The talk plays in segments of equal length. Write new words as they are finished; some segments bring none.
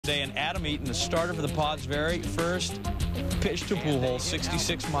Today, and Adam Eaton, the starter for the Pods' very first pitch to Pujols,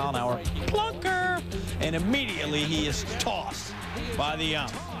 66-mile-an-hour plunker, and immediately he is tossed by the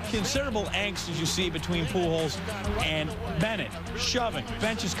ump. Considerable angst, as you see, between Pujols and Bennett, shoving.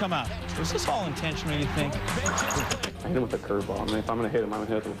 Benches come out. Was this all intentional, you think? I hit him with a curveball. I mean, if I'm going to hit him, I'm going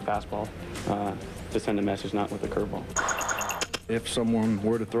to hit him with a fastball to send a message, not with a curveball. If someone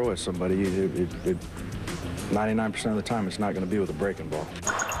were to throw at somebody, 99% of the time, it's not going to be with a breaking ball.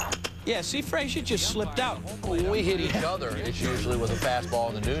 Yeah, see, Frazier just slipped out. When we hit each other, it's usually with a fastball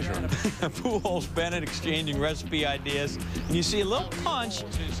in the newsroom. Pujols, Bennett exchanging recipe ideas. And you see a little punch.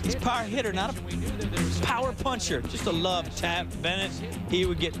 He's a power hitter, not a power puncher. Just a love tap. Bennett, he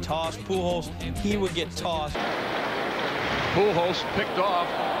would get tossed. Pujols, he would get tossed. Pujols picked off.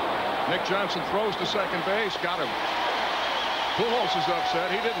 Nick Johnson throws to second base. Got him. Pujols is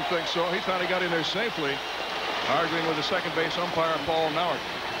upset. He didn't think so. He thought he got in there safely. Arguing with the second base umpire, Paul Mauer.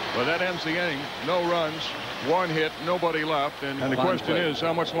 But that ends the inning. No runs, one hit, nobody left. And the question is,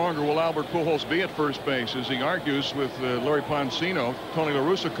 how much longer will Albert Pujols be at first base? As he argues with Larry Poncino, Tony La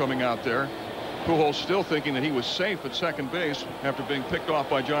Russa coming out there. Pujols still thinking that he was safe at second base after being picked off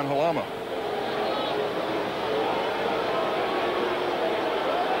by John Halama.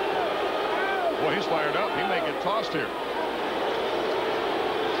 Boy, he's fired up. He may get tossed here.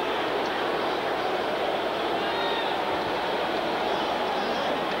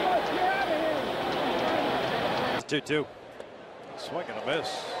 It's 2-2. Swing and a miss.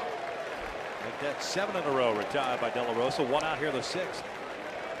 Make that 7 in a row retired by De La Rosa. One out here, the 6th.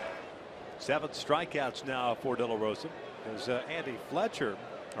 7 strikeouts now for De La Rosa. As Andy Fletcher,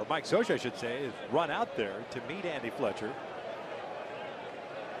 or Mike Scioscia, I should say, is run out there to meet Andy Fletcher.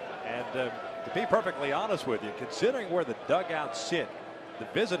 And to be perfectly honest with you, considering where the dugouts sit, the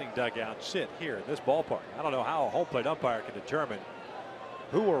visiting dugouts sit here in this ballpark, I don't know how a home plate umpire can determine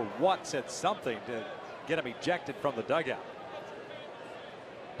who or what said something to get him ejected from the dugout.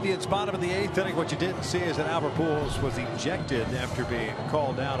 Indians bottom of the 8th inning. What you didn't see is that Albert Pujols was ejected after being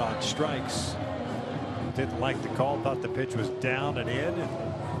called out on strikes. Didn't like the call, thought the pitch was down and in.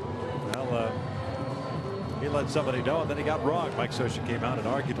 Well, he let somebody know, and then he got wrong. Mike Scioscia came out and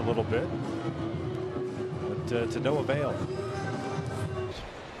argued a little bit, but to no avail.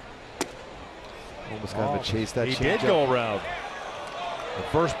 Almost got to chase that. He did go around. The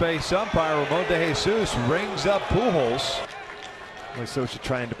first base umpire, Ramon De Jesus, rings up Pujols. Mike Scioscia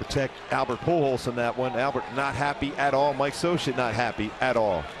trying to protect Albert Pujols on that one. Albert not happy at all. Mike Scioscia not happy at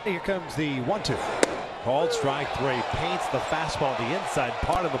all. Here comes the 1-2. Called strike 3. Paints the fastball the inside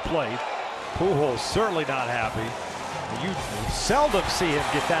part of the plate. Pujols certainly not happy. You seldom see him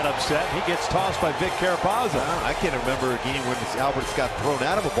get that upset. He gets tossed by Vic Carapazza. I can't remember a game when Albert's got thrown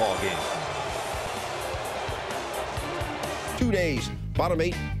out of a ball game. 2 days. Bottom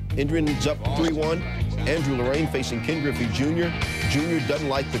 8. Indians up 3-1. Andrew Lorraine facing Ken Griffey Jr. Jr. doesn't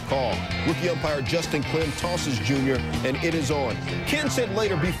like the call. Rookie umpire Justin Clem tosses Jr. and it is on. Ken said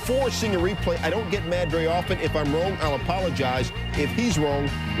later, before seeing a replay, I don't get mad very often. If I'm wrong, I'll apologize. If he's wrong,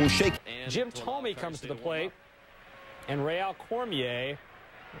 we'll shake. Jim Thome comes to the plate, and Real Cormier,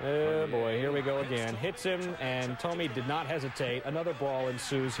 oh boy, here we go again, hits him, and Thome did not hesitate. Another ball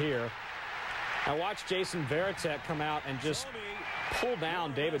ensues here. Now watch Jason Varitek come out and just pull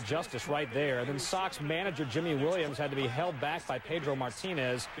down David Justice right there. And then Sox manager Jimmy Williams had to be held back by Pedro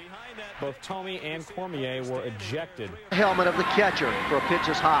Martinez. Both Thome and Cormier were ejected. Helmet of the catcher for a pitch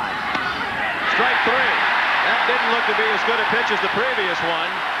is high. Strike 3. That didn't look to be as good a pitch as the previous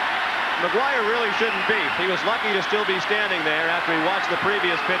one. McGwire really shouldn't be. He was lucky to still be standing there after he watched the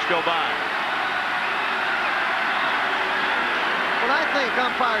previous pitch go by. Well, I think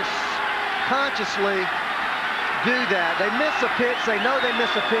umpires consciously do that. They miss a pitch. They know they miss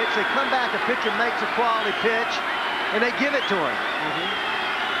a pitch. They come back, a pitcher makes a quality pitch, and they give it to him.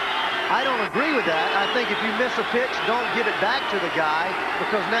 I don't agree with that. I think if you miss a pitch, don't give it back to the guy,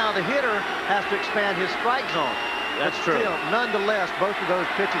 because now the hitter has to expand his strike zone. That's but true. Still, nonetheless, both of those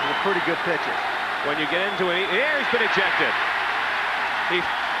pitches were pretty good pitches. When you get into it, here he's been ejected. He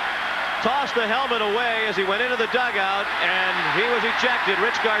tossed the helmet away as he went into the dugout, and he was ejected.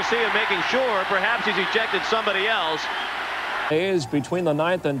 Rich Garcia making sure perhaps he's ejected somebody else. Is between the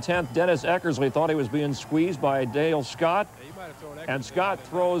 9th and 10th. Dennis Eckersley thought he was being squeezed by Dale Scott, and Scott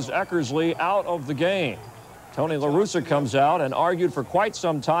throws Eckersley out of the game. Tony La Russa comes out and argued for quite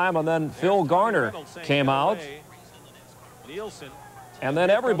some time, and then Phil Garner came out. And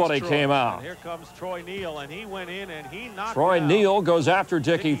then everybody came out. Here comes Troy Neal, and he went in and he knocked Troy Neal goes after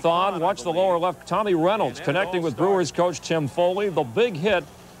Dickie Thon. Watch the lower left. Tommy Reynolds connecting with Brewers coach Tim Foley. The big hit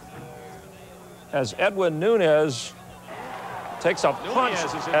as Edwin Nunez takes a punch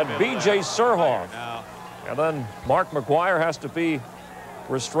at B.J. Surhoff. And then Mark McGwire has to be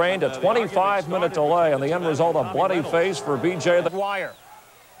restrained. A 25-minute delay, and the end result, a bloody face for B.J. McGwire.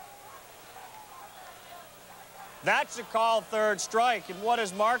 That's a call, third strike. And what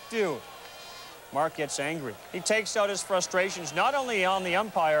does Mark do? Mark gets angry. He takes out his frustrations not only on the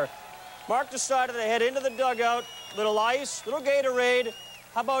umpire. Mark decided to head into the dugout. Little ice, little Gatorade.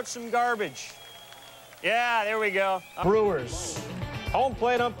 How about some garbage? Yeah, there we go. Brewers. Home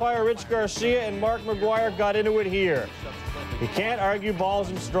plate umpire Rich Garcia and Mark McGwire got into it here. You can't argue balls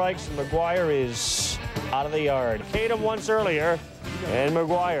and strikes, and McGwire is out of the yard. Hit him once earlier, and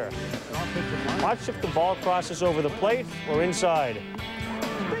McGwire. Watch if the ball crosses over the plate or inside.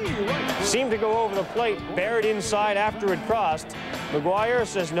 Seemed to go over the plate, buried inside after it crossed. McGwire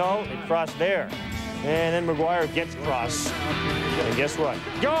says no, it crossed there. And then McGwire gets across. And guess what?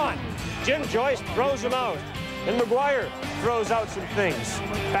 Gone! Jim Joyce throws him out. And McGwire throws out some things.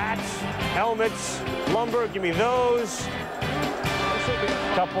 Bats, helmets, lumber, give me those.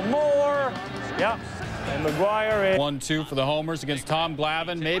 Couple more. Yep. And McGwire. 1-2 for the homers against Tom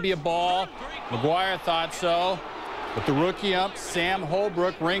Glavine. Maybe a ball. McGwire thought so. But the rookie ump, Sam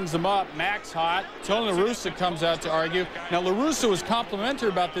Holbrook, rings him up. Mac's hot. Tony La Russa comes out to argue. Now, La Russa was complimentary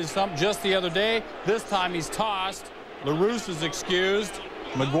about this ump just the other day. This time he's tossed. La Russa's excused.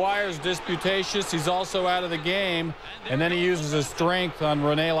 McGwire's disputatious. He's also out of the game. And then he uses his strength on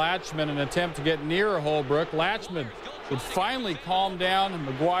Rene Latchman in an attempt to get nearer Holbrook. Latchman would finally calm down, and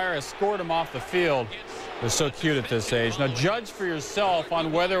McGwire escorted him off the field. They're so cute at this age. Now, judge for yourself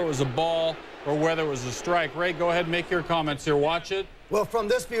on whether it was a ball or whether it was a strike. Ray, go ahead and make your comments here. Watch it. Well, from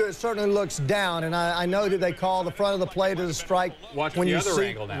this view, it certainly looks down, and I know that they call the front of the plate as a strike. Watch when the you other see,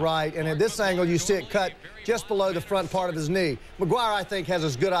 angle now. Right, and at this angle, you see it cut just below the front part of his knee. McGwire, I think, has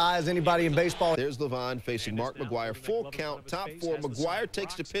as good an eye as anybody in baseball. There's Levine facing Mark McGwire. Full count, top four. McGwire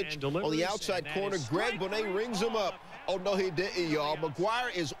takes the pitch on the outside corner. Greg Bonet rings him up. Oh, no, he didn't, y'all.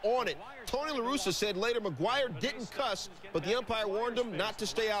 McGwire is on it. Tony La Russa said later McGwire didn't cuss, but the umpire warned him not to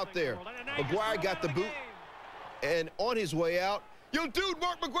stay out there. McGwire got the boot, and on his way out, yo, dude,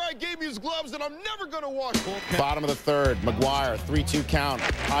 Mark McGwire gave me his gloves that I'm never going to wash. Bottom of the third, McGwire, 3-2 count.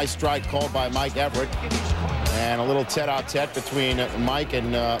 High strike called by Mike Everett. And a little tete-a-tete between Mike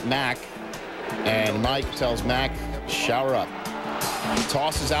and Mac. And Mike tells Mac, shower up.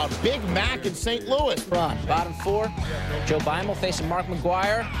 Tosses out Big Mac in St. Louis. Bottom four, Joe Beimel facing Mark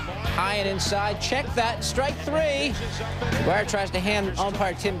McGwire. High and inside. Check that. Strike three. McGwire tries to hand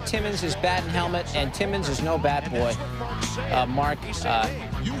umpire Tim Timmons his bat and helmet, and Timmons is no bat boy. Mark,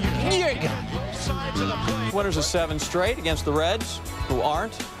 here you go. Winners of 7 straight against the Reds, who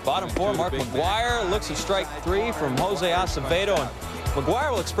aren't. Bottom four, Mark McGwire looks at strike 3 from Jose Acevedo. And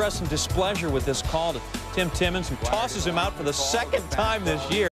McGwire will express some displeasure with this call to Tim Timmons, who tosses him out for the 2nd time this year.